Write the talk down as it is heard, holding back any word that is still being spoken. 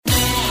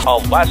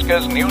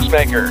Alaska's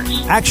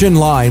newsmakers. Action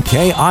Line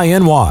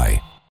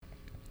KINY.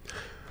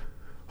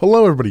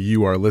 Hello, everybody.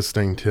 You are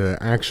listening to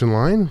Action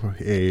Line,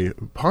 a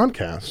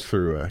podcast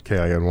through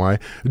KINY.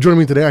 Joining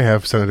me today, I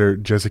have Senator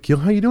Jessie Kiehl.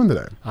 How are you doing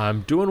today?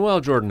 I'm doing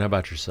well, Jordan. How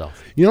about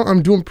yourself? You know,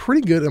 I'm doing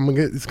pretty good.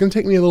 It's going to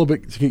take me a little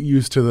bit to get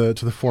used to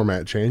the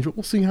format change, but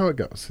we'll see how it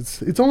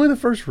goes. It's only the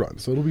first run,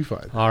 so it'll be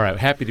fine. All right.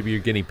 Happy to be your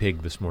guinea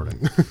pig this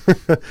morning.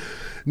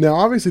 Now,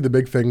 obviously, the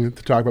big thing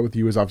to talk about with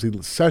you is obviously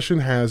the session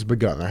has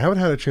begun. I haven't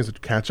had a chance to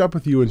catch up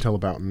with you until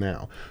about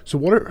now.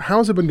 So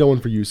how's it been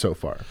going for you so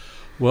far?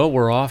 Well,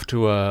 we're off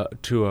to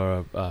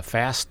a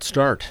fast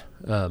start.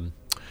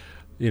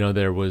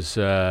 There was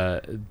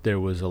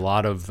a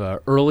lot of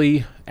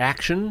early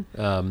action,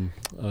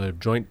 a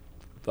joint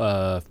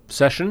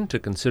session to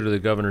consider the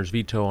governor's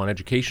veto on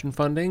education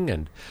funding,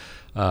 and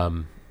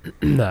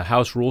the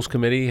House Rules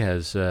Committee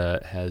has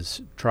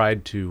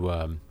tried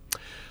to,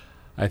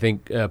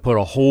 put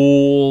a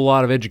whole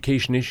lot of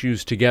education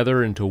issues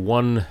together into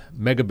one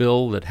mega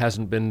bill that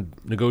hasn't been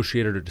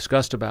negotiated or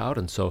discussed about,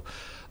 and so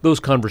those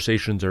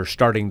conversations are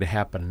starting to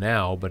happen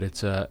now, but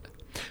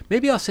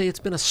maybe I'll say it's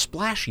been a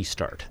splashy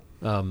start.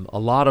 A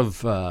lot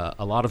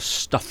of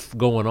stuff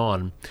going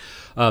on.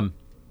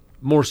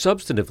 More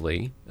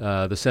substantively,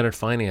 the Senate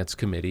Finance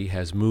Committee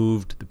has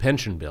moved the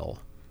pension bill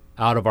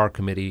out of our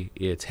committee.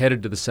 It's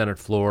headed to the Senate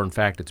floor. In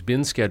fact, it's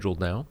been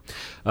scheduled now,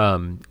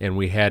 and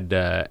we had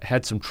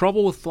some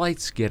trouble with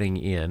flights getting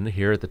in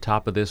here at the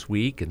top of this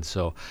week, and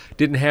so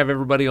didn't have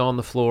everybody on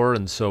the floor,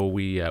 and so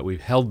we've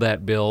held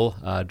that bill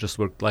just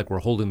like we're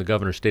holding the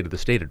governor's State of the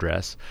State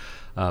address.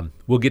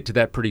 We'll get to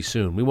that pretty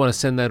soon. We want to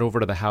send that over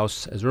to the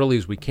House as early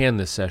as we can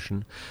this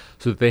session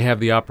so that they have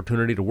the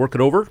opportunity to work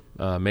it over,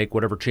 make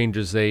whatever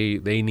changes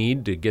they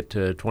need to get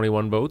to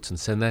 21 votes, and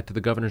send that to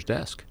the governor's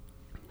desk.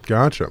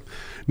 Gotcha.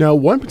 Now,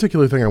 one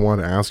particular thing I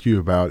want to ask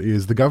you about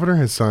is the governor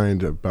has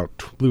signed about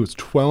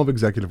 12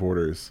 executive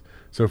orders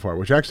so far,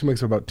 which actually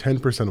makes up about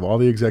 10% of all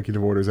the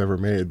executive orders ever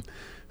made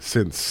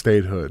since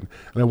statehood.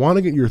 And I want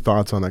to get your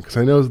thoughts on that because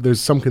I know there's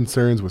some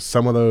concerns with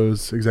some of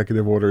those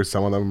executive orders.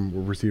 Some of them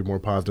were received more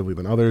positively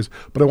than others,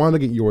 but I want to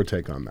get your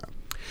take on that.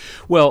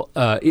 Well,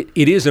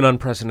 it is an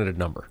unprecedented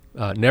number.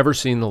 Never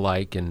seen the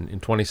like in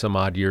 20-some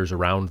odd years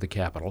around the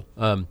Capitol.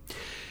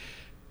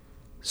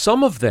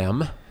 Some of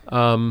them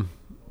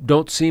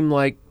don't seem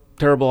like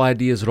terrible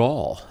ideas at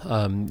all.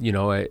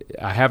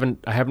 I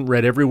haven't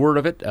read every word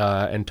of it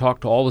and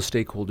talked to all the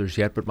stakeholders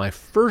yet, but my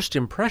first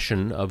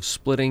impression of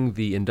splitting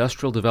the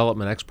Industrial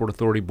Development Export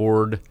Authority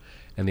Board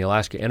and the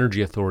Alaska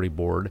Energy Authority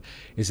Board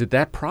is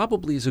that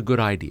probably is a good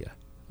idea.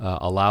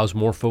 Allows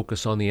more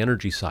focus on the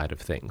energy side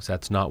of things.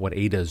 That's not what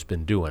ADA's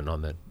been doing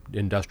on the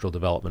Industrial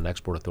Development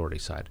Export Authority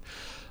side.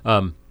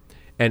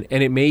 And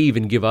it may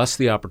even give us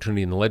the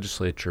opportunity in the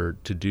legislature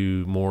to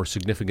do more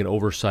significant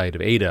oversight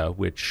of ADA,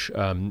 which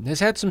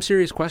has had some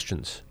serious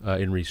questions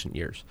in recent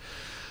years.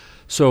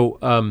 So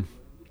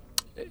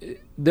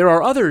there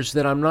are others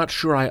that I'm not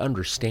sure I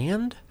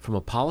understand from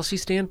a policy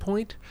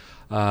standpoint.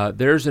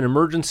 There's an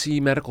Emergency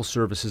Medical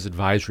Services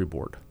Advisory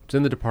Board. It's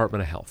in the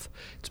Department of Health.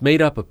 It's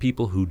made up of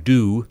people who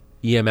do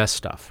EMS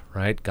stuff,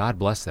 right? God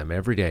bless them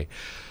every day.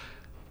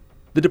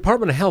 The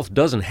Department of Health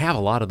doesn't have a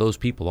lot of those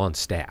people on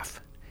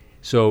staff.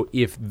 So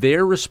if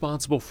they're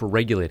responsible for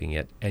regulating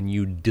it and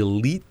you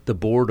delete the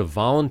board of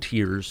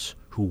volunteers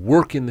who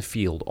work in the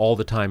field all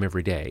the time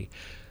every day,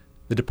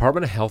 the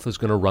Department of Health is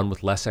going to run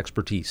with less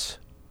expertise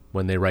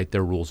when they write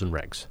their rules and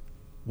regs.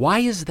 Why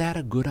is that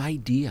a good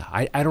idea?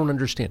 I don't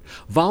understand.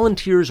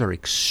 Volunteers are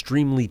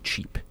extremely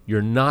cheap.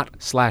 You're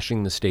not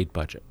slashing the state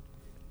budget.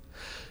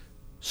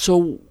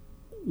 So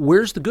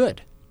where's the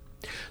good?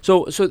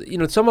 So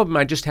some of them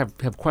I just have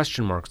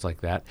question marks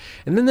like that.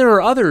 And then there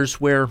are others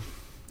where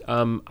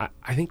I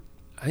think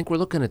we're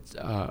looking at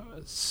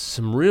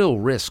some real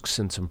risks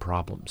and some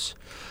problems.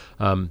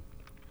 One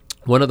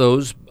of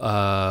those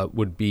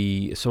would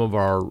be some of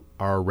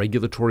our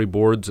regulatory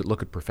boards that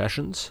look at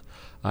professions.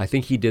 I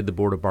think he did the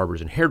Board of Barbers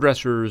and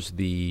Hairdressers,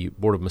 the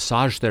Board of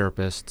Massage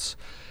Therapists,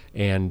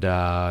 and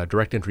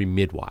direct entry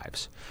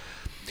midwives.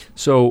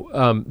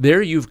 So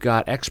there you've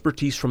got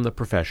expertise from the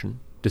profession,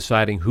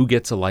 deciding who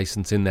gets a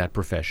license in that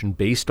profession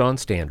based on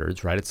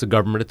standards, right? It's the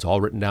government. It's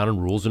all written down in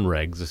rules and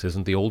regs. This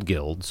isn't the old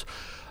guilds.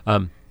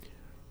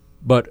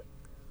 But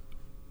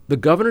the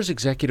governor's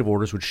executive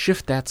orders would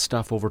shift that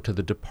stuff over to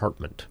the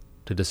department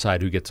to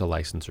decide who gets a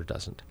license or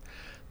doesn't.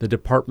 The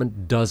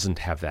department doesn't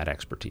have that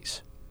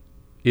expertise,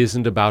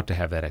 isn't about to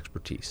have that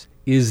expertise,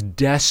 is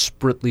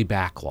desperately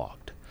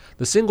backlogged.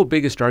 The single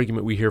biggest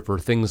argument we hear for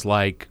things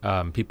like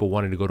people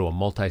wanting to go to a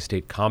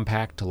multi-state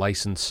compact to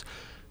license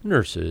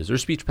nurses or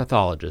speech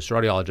pathologists or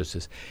audiologists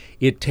is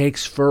it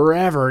takes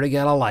forever to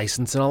get a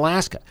license in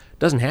Alaska.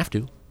 Doesn't have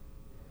to.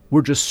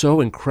 We're just so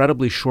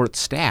incredibly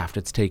short-staffed,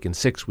 it's taken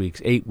 6 weeks,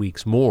 8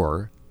 weeks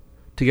more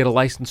to get a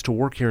license to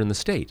work here in the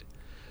state.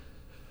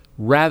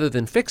 Rather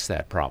than fix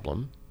that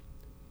problem,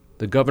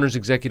 the governor's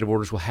executive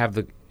orders will have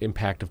the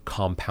impact of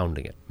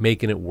compounding it,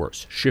 making it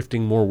worse,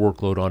 shifting more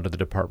workload onto the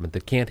department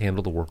that can't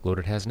handle the workload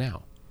it has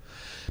now.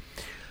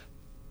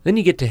 Then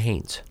you get to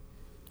Haines.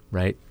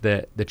 right?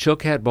 The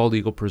Chilkat Bald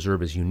Eagle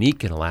Preserve is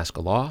unique in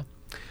Alaska law.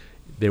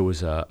 There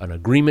was an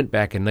agreement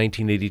back in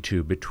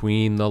 1982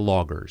 between the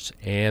loggers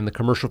and the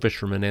commercial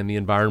fishermen and the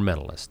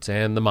environmentalists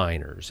and the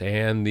miners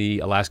and the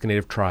Alaska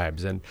Native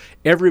tribes, and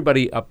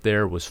everybody up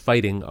there was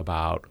fighting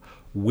about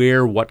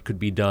where what could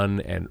be done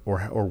and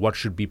or what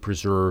should be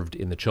preserved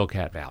in the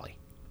Chilkat Valley.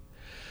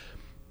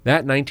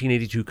 That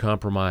 1982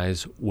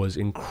 compromise was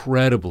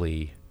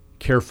incredibly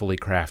carefully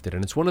crafted,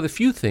 and it's one of the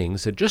few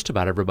things that just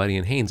about everybody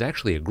in Haines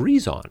actually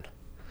agrees on.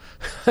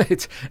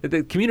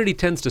 The community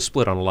tends to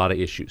split on a lot of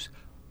issues,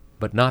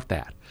 but not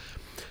that.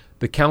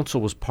 The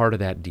council was part of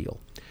that deal.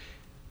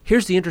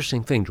 Here's the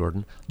interesting thing,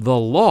 Jordan. The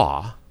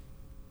law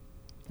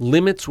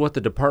limits what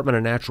the Department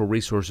of Natural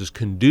Resources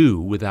can do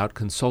without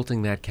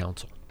consulting that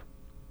council.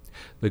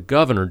 The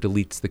governor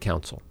deletes the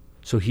council,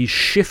 so he's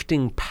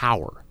shifting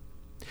power.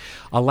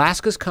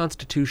 Alaska's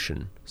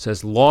Constitution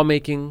says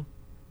lawmaking,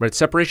 right,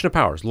 separation of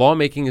powers.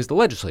 Lawmaking is the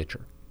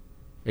legislature.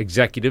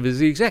 Executive is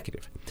the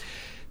executive.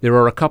 There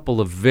are a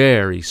couple of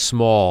very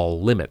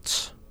small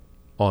limits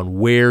on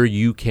where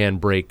you can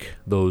break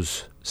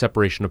those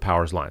separation of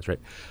powers lines, right?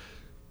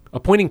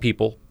 Appointing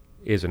people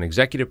is an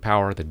executive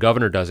power. The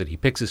governor does it. He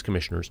picks his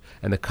commissioners.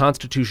 And the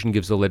Constitution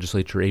gives the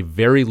legislature a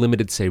very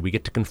limited say. We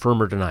get to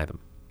confirm or deny them,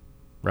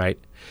 right?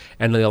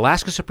 And the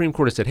Alaska Supreme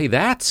Court has said, hey,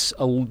 that's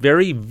a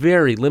very,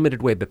 very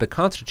limited way that the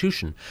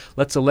Constitution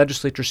lets the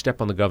legislature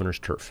step on the governor's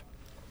turf.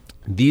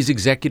 These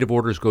executive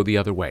orders go the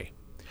other way.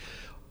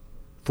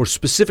 For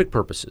specific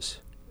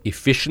purposes,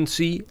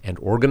 efficiency and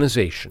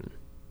organization,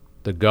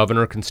 the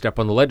governor can step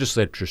on the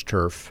legislature's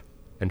turf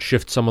and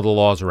shift some of the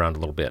laws around a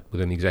little bit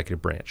within the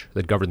executive branch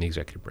that govern the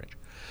executive branch.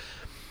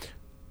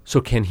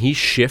 So can he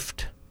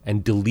shift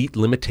and delete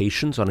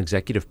limitations on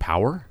executive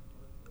power?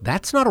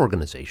 That's not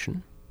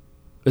organization.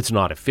 It's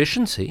not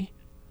efficiency,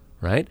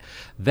 right?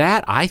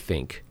 That, I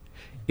think,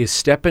 is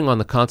stepping on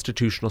the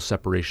constitutional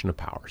separation of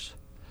powers.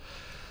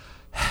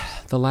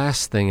 The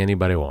last thing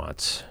anybody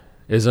wants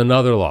is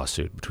another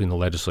lawsuit between the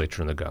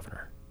legislature and the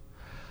governor.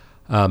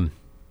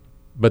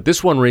 But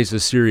this one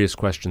raises serious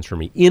questions for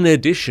me, in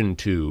addition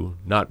to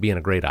not being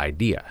a great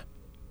idea.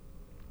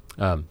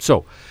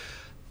 So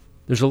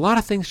there's a lot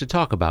of things to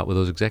talk about with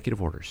those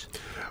executive orders.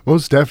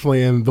 Most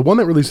definitely. And the one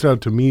that really stood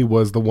out to me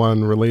was the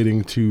one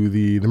relating to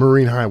the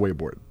Marine Highway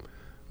Board.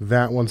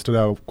 That one stood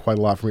out quite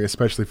a lot for me,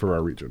 especially for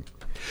our region.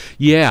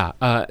 Yeah,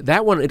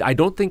 that one, I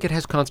don't think it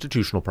has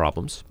constitutional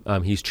problems.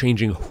 He's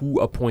changing who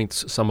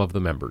appoints some of the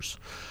members.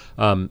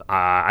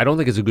 I don't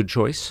think it's a good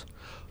choice.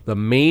 The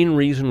main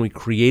reason we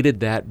created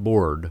that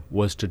board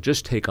was to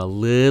just take a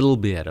little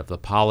bit of the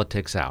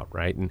politics out,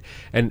 right?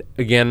 And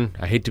again,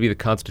 I hate to be the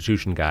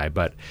Constitution guy,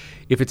 but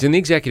if it's in the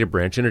executive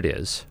branch, and it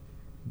is,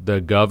 the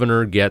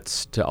governor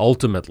gets to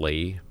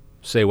ultimately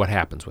say what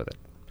happens with it.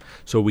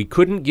 So we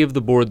couldn't give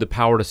the board the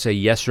power to say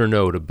yes or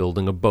no to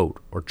building a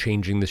boat or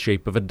changing the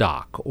shape of a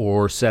dock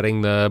or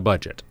setting the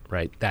budget,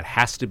 right? That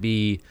has to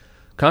be,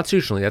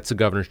 constitutionally, that's the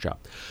governor's job.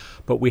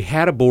 But we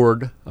had a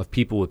board of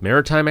people with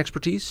maritime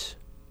expertise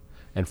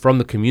and from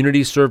the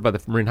communities served by the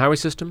Marine Highway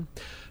System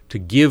to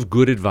give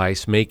good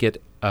advice, make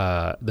it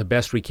the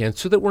best we can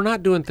so that we're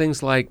not doing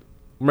things like,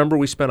 remember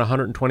we spent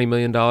 $120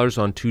 million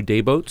on 2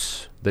 day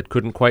boats that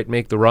couldn't quite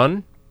make the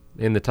run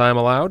in the time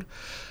allowed?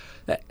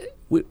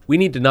 We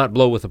need to not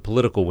blow with the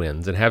political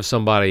winds and have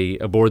somebody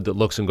aboard that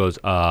looks and goes,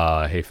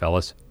 hey,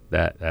 fellas,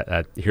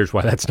 that here's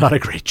why that's not a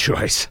great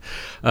choice.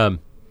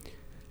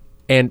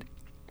 And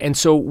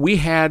so we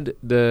had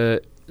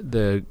the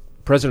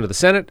President of the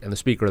Senate and the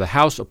Speaker of the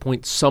House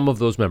appoint some of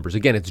those members.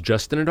 Again, it's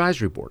just an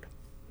advisory board.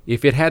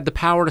 If it had the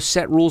power to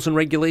set rules and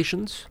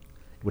regulations,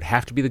 it would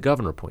have to be the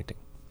governor appointing.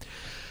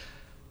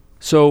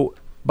 So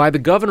by the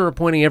governor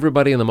appointing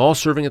everybody and them all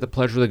serving at the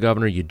pleasure of the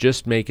governor, you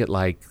just make it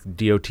like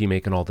DOT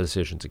making all the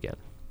decisions again.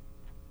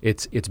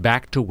 It's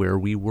back to where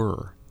we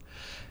were.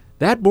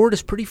 That board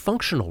is pretty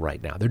functional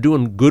right now. They're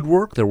doing good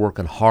work. They're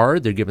working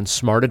hard. They're giving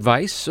smart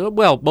advice.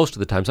 Well, most of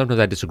the time. Sometimes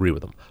I disagree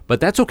with them. But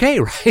that's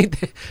okay,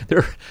 right?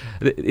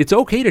 It's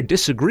okay to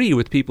disagree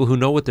with people who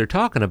know what they're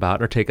talking about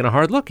and are taking a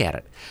hard look at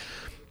it.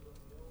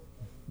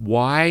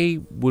 Why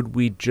would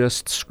we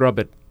just scrub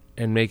it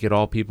and make it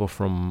all people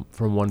from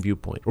one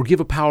viewpoint? Or give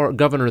a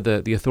governor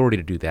the authority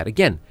to do that?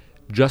 Again,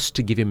 just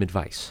to give him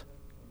advice.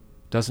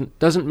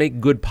 Doesn't make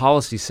good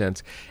policy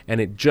sense,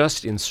 and it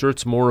just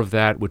inserts more of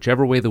that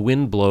whichever way the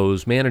wind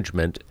blows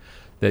management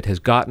that has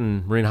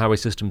gotten marine highway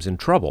systems in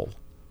trouble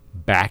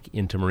back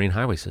into marine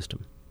highway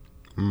system.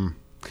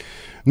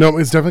 No,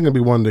 it's definitely going to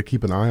be one to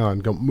keep an eye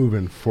on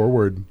moving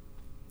forward.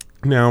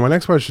 Now, my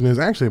next question is,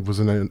 actually, I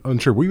wasn't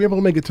unsure. Were you able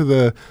to make it to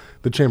the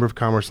Chamber of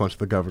Commerce lunch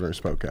the governor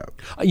spoke at?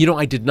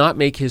 I did not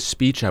make his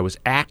speech. I was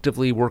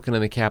actively working in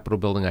the Capitol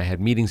building. I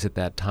had meetings at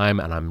that time,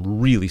 and I'm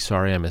really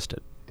sorry I missed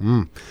it.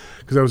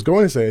 Because I was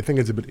going to say, I think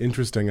it's a bit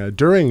interesting.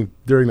 During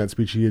that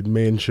speech, he had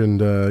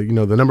mentioned,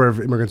 the number of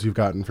immigrants we've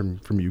gotten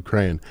from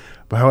Ukraine.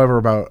 But however,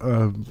 about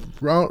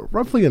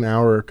roughly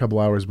a couple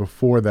hours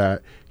before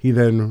that, he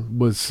then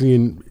was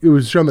seen. It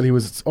was shown that he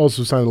was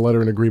also signed a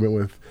letter in agreement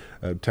with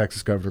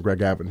Texas Governor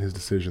Greg Abbott and his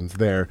decisions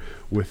there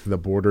with the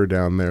border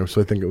down there.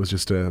 So I think it was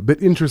just a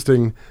bit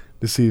interesting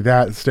to see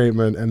that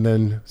statement, and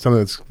then something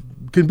that's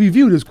can be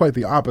viewed as quite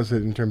the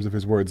opposite in terms of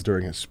his words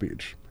during his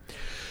speech.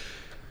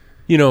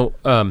 You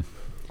know,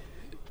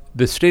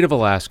 the state of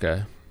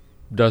Alaska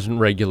doesn't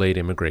regulate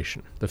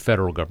immigration. The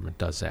federal government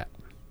does that.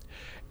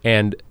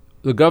 And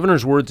the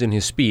governor's words in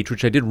his speech,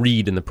 which I did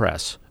read in the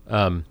press,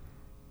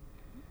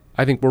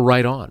 I think were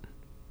right on.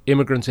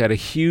 Immigrants add a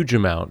huge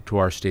amount to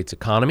our state's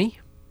economy,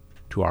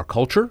 to our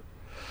culture.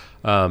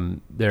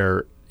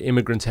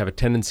 Immigrants have a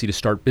tendency to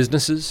start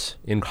businesses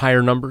in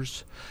higher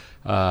numbers,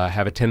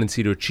 have a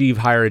tendency to achieve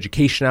higher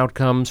education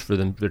outcomes for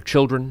their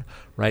children,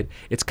 right?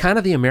 It's kind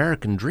of the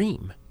American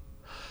dream.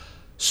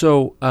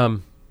 So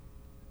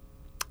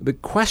the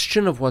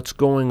question of what's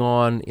going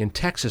on in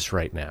Texas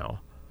right now,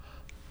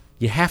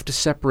 you have to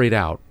separate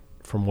out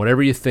from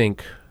whatever you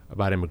think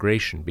about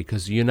immigration,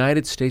 because the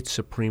United States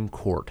Supreme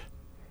Court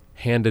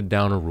handed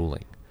down a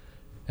ruling,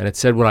 and it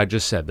said what I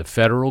just said. The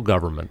federal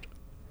government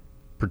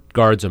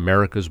guards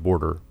America's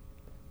border,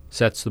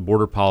 sets the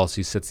border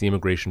policies, sets the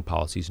immigration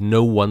policies.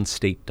 No one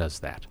state does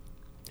that.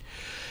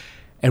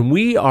 And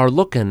we are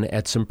looking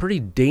at some pretty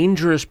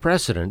dangerous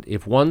precedent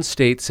if one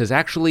state says,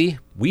 actually,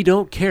 we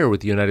don't care what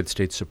the United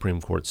States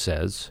Supreme Court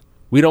says.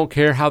 We don't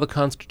care how the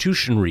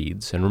Constitution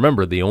reads. And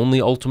remember, the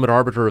only ultimate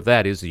arbiter of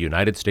that is the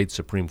United States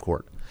Supreme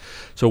Court.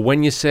 So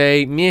when you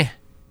say, meh,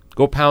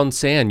 go pound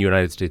sand,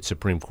 United States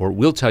Supreme Court,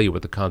 we'll tell you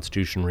what the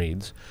Constitution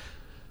reads,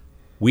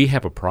 we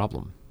have a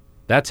problem.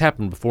 That's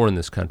happened before in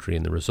this country,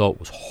 and the result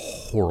was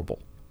horrible.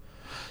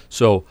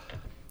 So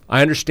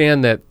I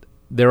understand that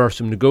there are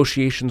some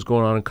negotiations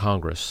going on in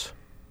Congress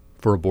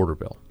for a border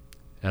bill.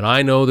 And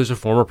I know there's a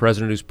former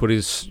president who's put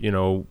his,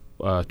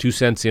 2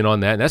 cents in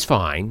on that, and that's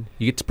fine.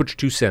 You get to put your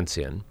 2 cents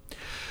in.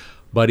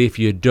 But if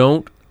you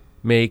don't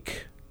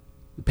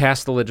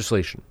pass the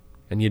legislation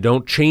and you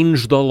don't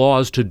change the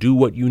laws to do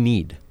what you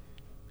need,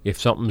 if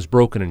something's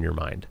broken in your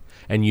mind,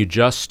 and you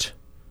just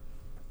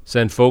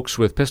send folks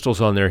with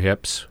pistols on their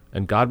hips,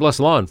 and God bless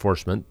law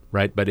enforcement,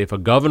 right? But if a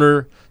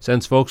governor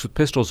sends folks with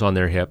pistols on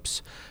their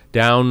hips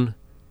down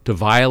to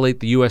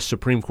violate the U.S.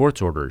 Supreme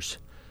Court's orders,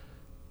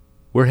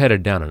 we're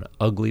headed down an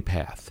ugly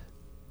path.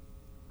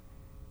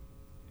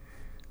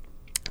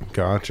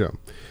 Gotcha.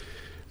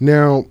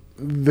 Now,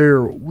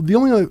 the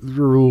only other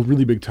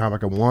really big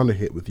topic I wanted to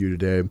hit with you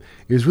today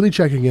is really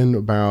checking in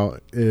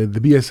about the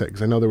BSA,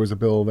 because I know there was a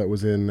bill that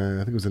was in, I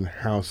think it was in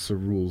House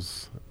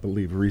Rules, I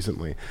believe,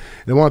 recently.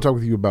 And I want to talk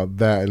with you about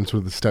that and sort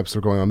of the steps that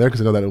are going on there,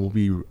 because I know that it will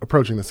be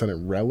approaching the Senate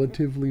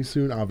relatively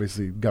soon.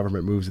 Obviously,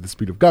 government moves at the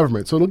speed of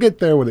government, so it'll get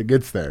there when it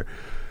gets there.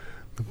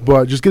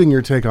 But just getting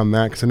your take on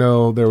that, because I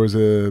know there was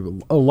a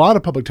lot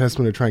of public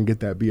testimony to try and get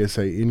that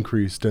BSA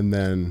increased, and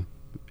then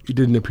it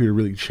didn't appear to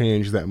really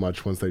change that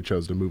much once they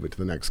chose to move it to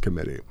the next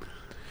committee.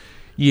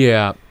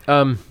 Yeah.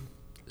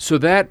 So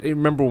that,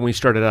 remember when we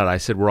started out, I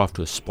said we're off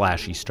to a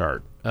splashy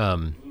start.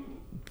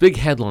 Big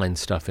headline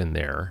stuff in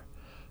there,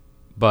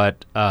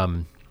 but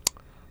I'm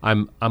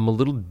a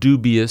little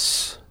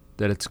dubious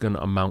that it's going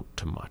to amount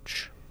to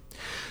much.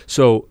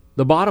 So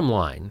the bottom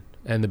line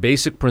and the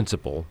basic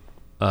principle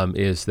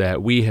is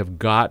that we have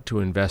got to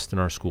invest in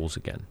our schools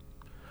again.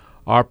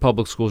 Our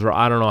public schools are,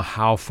 I don't know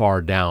how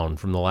far down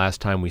from the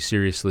last time we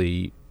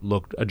seriously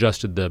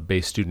adjusted the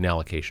base student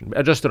allocation,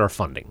 adjusted our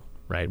funding,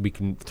 right? We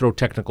can throw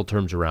technical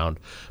terms around,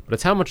 but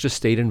it's how much the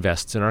state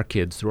invests in our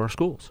kids through our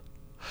schools.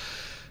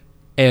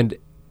 And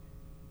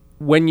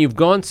when you've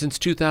gone since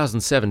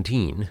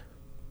 2017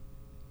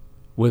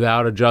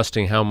 without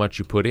adjusting how much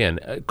you put in,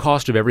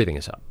 cost of everything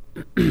is up.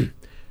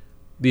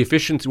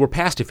 We're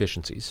past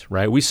efficiencies,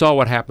 right? We saw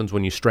what happens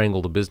when you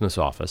strangle the business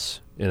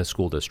office in a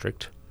school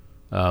district.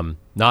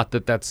 Not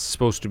that that's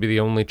supposed to be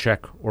the only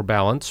check or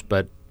balance,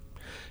 but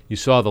you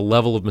saw the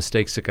level of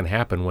mistakes that can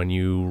happen when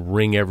you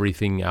wring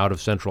everything out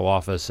of central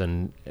office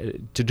and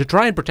to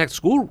try and protect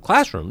school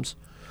classrooms.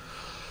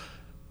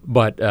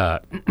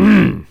 But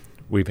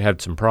we've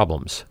had some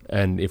problems,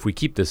 and if we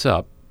keep this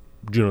up,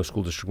 Juneau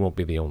School District won't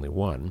be the only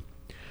one.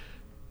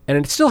 And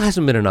it still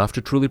hasn't been enough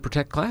to truly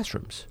protect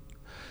classrooms.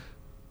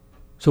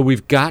 So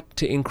we've got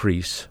to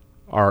increase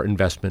our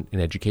investment in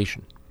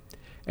education.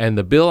 And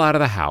the bill out of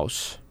the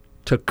House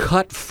to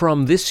cut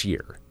from this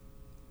year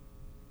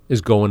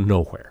is going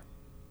nowhere.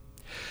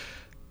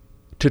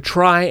 To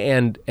try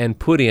and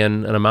put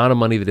in an amount of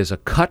money that is a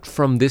cut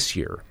from this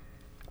year,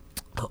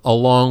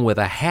 along with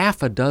a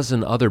half a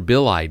dozen other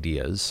bill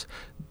ideas,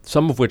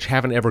 some of which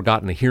haven't ever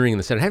gotten a hearing in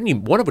the Senate,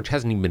 one of which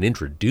hasn't even been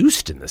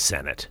introduced in the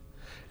Senate,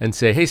 and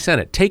say, hey,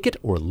 Senate, take it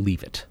or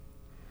leave it.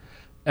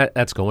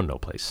 That's going no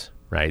place,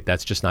 right?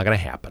 That's just not going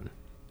to happen.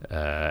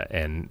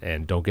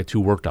 And don't get too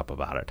worked up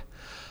about it.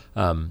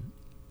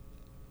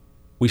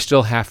 We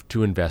still have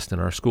to invest in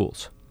our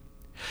schools.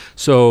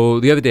 So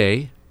the other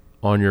day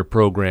on your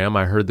program,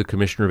 I heard the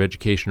Commissioner of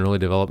Education and Early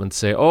Development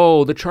say,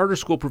 oh, the charter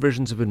school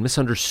provisions have been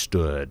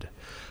misunderstood.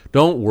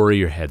 Don't worry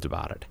your heads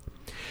about it.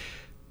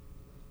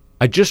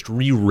 I just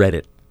reread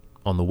it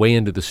on the way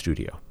into the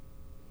studio.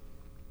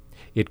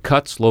 It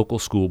cuts local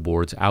school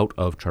boards out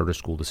of charter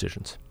school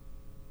decisions.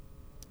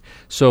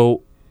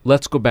 So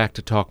let's go back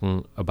to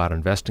talking about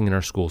investing in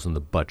our schools and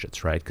the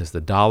budgets, right? Because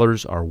the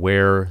dollars are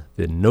where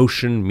the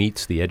notion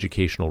meets the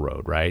educational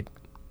road, right?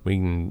 We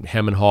can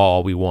hem and haw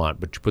all we want,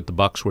 but you put the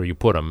bucks where you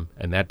put them,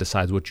 and that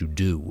decides what you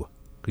do,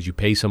 because you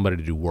pay somebody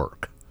to do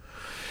work.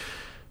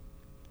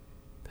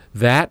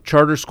 That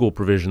charter school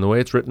provision, the way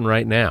it's written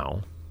right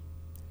now,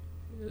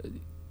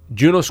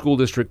 Juneau School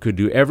District could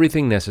do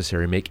everything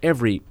necessary, make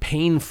every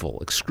painful,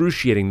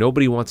 excruciating,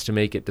 nobody wants to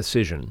make it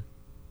decision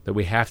that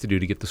we have to do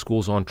to get the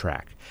schools on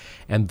track.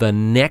 And the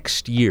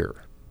next year,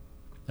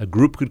 a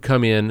group could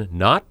come in,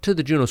 not to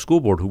the Juneau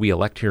School Board, who we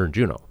elect here in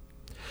Juneau,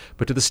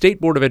 but to the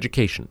State Board of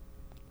Education,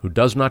 who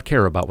does not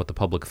care about what the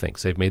public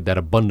thinks. They've made that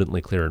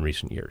abundantly clear in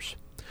recent years.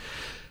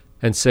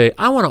 And say,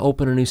 I want to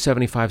open a new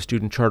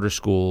 75-student charter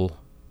school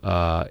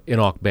in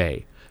Auk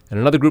Bay. And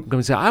another group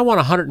comes and say, I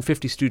want a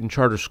 150-student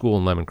charter school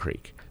in Lemon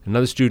Creek.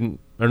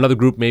 Another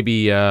group,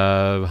 maybe a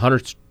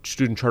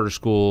 100-student charter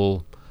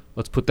school,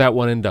 let's put that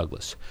one in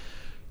Douglas.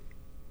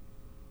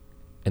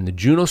 And the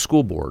Juneau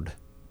School Board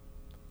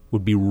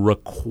would be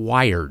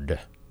required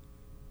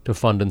to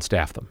fund and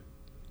staff them,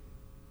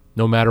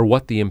 no matter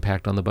what the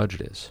impact on the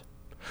budget is.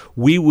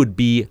 We would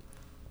be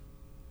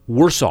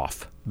worse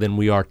off than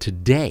we are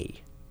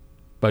today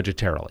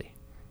budgetarily.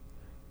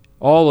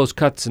 All those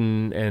cuts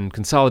and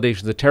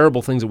consolidations, the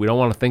terrible things that we don't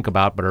want to think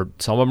about, but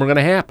some of them are going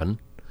to happen,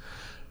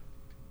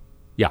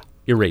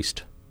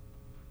 erased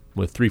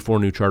with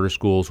 3-4 new charter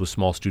schools with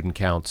small student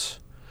counts.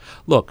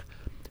 Look,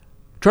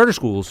 charter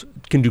schools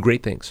can do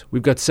great things.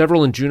 We've got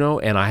several in Juneau,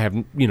 and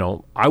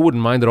I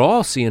wouldn't mind at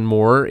all seeing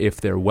more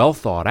if they're well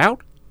thought out,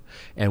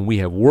 and we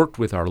have worked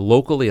with our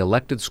locally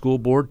elected school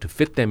board to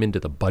fit them into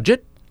the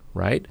budget,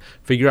 right?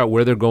 Figure out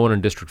where they're going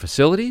in district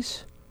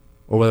facilities,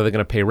 or whether they're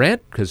going to pay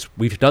rent, because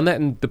we've done that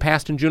in the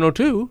past in Juneau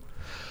too.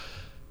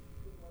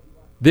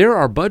 There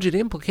are budget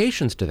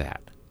implications to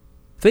that.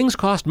 Things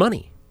cost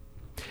money.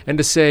 And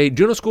to say,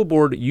 Juneau School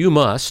Board, you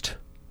must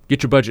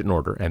get your budget in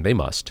order, and they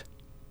must.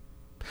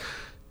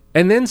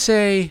 And then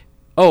say,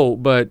 oh,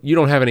 but you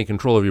don't have any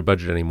control of your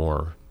budget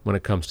anymore when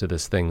it comes to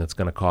this thing that's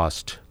going to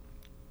cost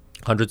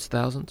hundreds of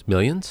thousands,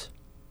 millions.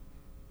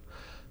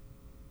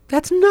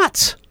 That's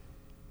nuts.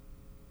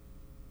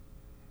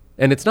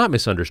 And it's not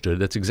misunderstood.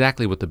 That's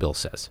exactly what the bill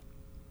says.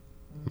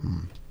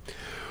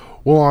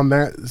 Well, on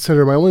that,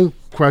 Senator, my only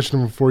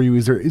question for you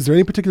is there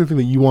any particular thing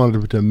that you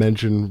wanted to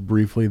mention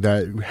briefly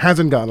that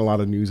hasn't gotten a lot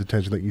of news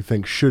attention that you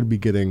think should be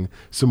getting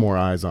some more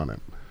eyes on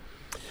it?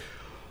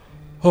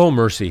 Oh,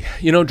 mercy.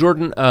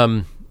 Jordan,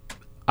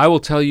 I will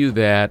tell you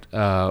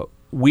that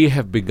we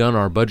have begun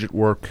our budget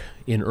work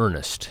in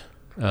earnest,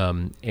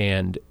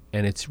 and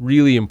it's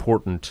really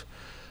important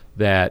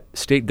that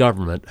state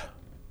government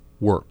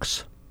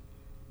works.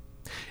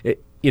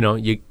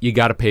 You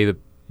got to pay the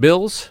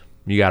bills.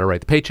 You got to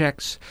write the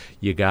paychecks.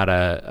 You got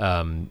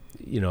to,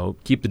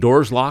 keep the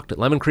doors locked at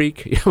Lemon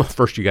Creek.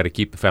 First, you got to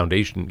keep the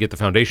foundation, get the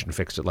foundation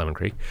fixed at Lemon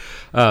Creek,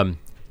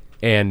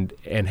 and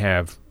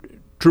have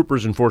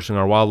troopers enforcing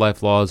our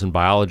wildlife laws and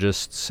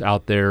biologists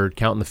out there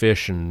counting the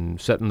fish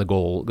and setting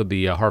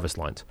the harvest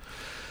lines.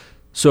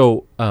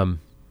 So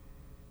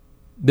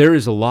there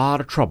is a lot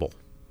of trouble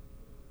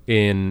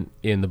in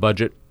the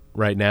budget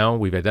right now.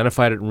 We've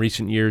identified it in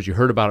recent years. You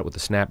heard about it with the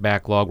SNAP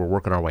backlog. We're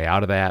working our way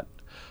out of that.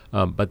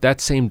 But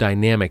that same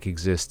dynamic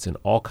exists in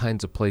all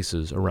kinds of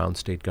places around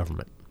state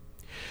government.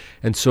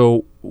 And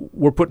so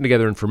we're putting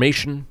together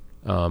information.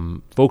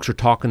 Folks are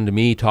talking to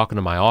me, talking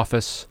to my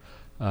office,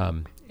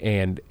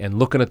 and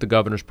looking at the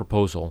governor's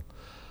proposal.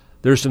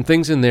 There's some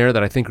things in there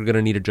that I think are going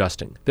to need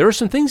adjusting. There are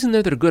some things in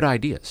there that are good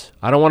ideas.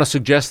 I don't want to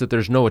suggest that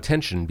there's no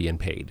attention being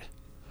paid.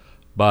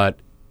 But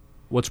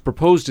what's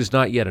proposed is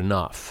not yet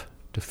enough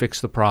to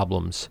fix the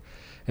problems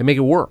and make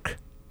it work.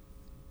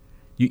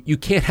 You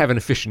can't have an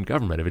efficient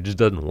government if it just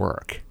doesn't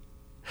work.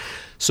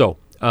 So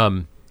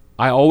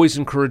I always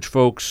encourage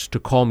folks to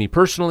call me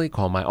personally,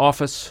 call my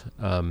office,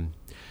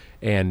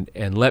 and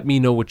let me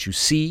know what you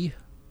see.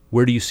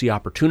 Where do you see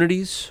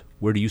opportunities?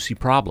 Where do you see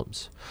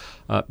problems?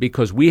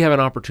 Because we have an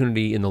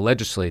opportunity in the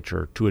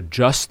legislature to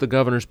adjust the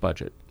governor's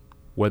budget,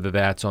 whether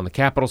that's on the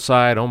capital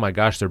side, oh my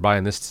gosh, they're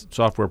buying this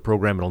software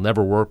program, it'll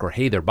never work, or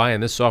hey, they're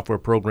buying this software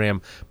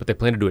program, but they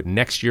plan to do it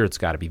next year, it's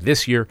got to be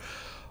this year.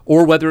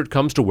 Or whether it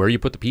comes to where you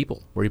put the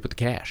people, where you put the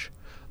cash.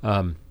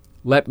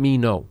 Let me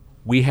know.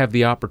 We have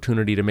the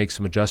opportunity to make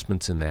some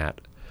adjustments in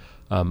that.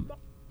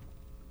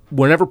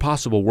 Whenever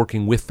possible,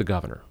 working with the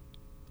governor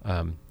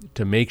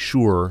to make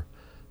sure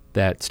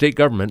that state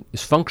government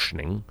is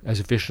functioning as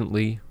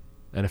efficiently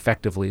and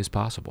effectively as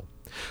possible.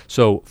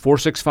 So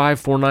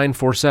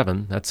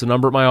 465-4947, that's the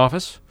number at my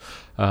office.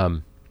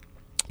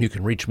 You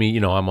can reach me.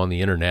 I'm on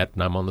the internet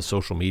and I'm on the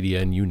social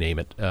media and you name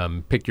it.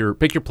 Pick your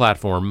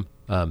platform.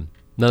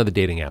 None of the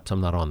dating apps. I'm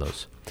not on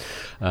those.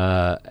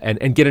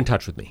 And get in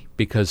touch with me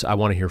because I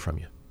want to hear from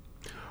you.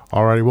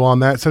 All righty. Well, on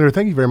that, Senator,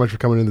 thank you very much for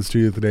coming in the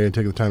studio today and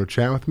taking the time to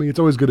chat with me. It's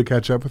always good to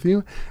catch up with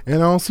you.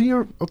 And I'll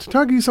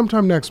talk to you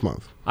sometime next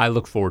month. I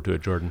look forward to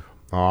it, Jordan.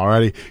 All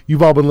righty.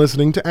 You've all been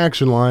listening to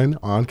Action Line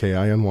on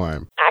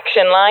KINY. Action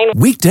Action Line.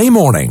 Weekday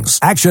mornings.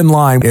 Action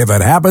Line. If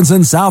it happens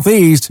in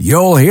Southeast,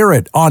 you'll hear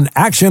it on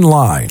Action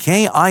Line.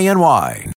 KINY.